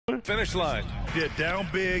finish line. Yeah, down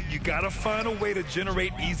big, you got to find a way to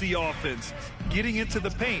generate easy offense. Getting into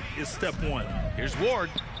the paint is step one. Here's Ward,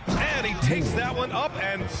 and he takes that one up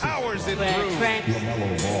and powers it through.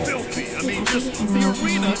 Filthy. I mean, just the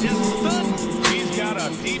arena is stunned. He's got a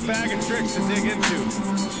deep bag of tricks to dig into.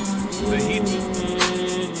 The Heat.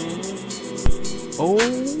 Oh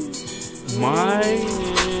my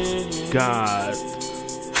God.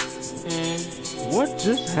 What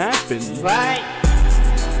just happened? Right.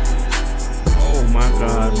 Oh my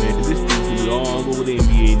God, man. This dude is all over the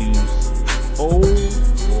NBA news. Oh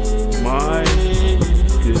my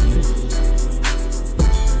goodness.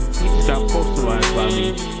 He just got posterized by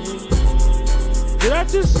me. Did I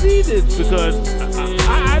just see this? Because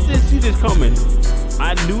I didn't see this coming.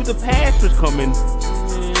 I knew the pass was coming.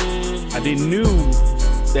 I didn't knew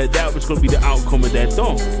that was going to be the outcome of that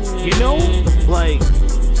dunk. You know? Like,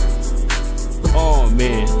 oh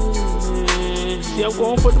man. See, I'm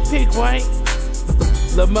going for the pick, right?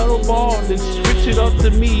 LaMelo Ball, then switch it up to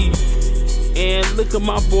me. And look at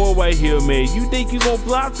my boy right here, man. You think you gonna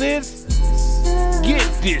block this? Get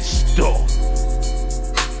this stuff.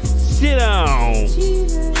 Sit down.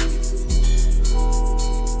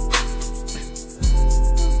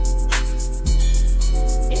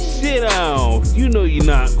 Sit down. You know you're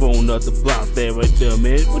not going to block that right there,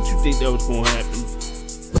 man. What you think that was gonna happen?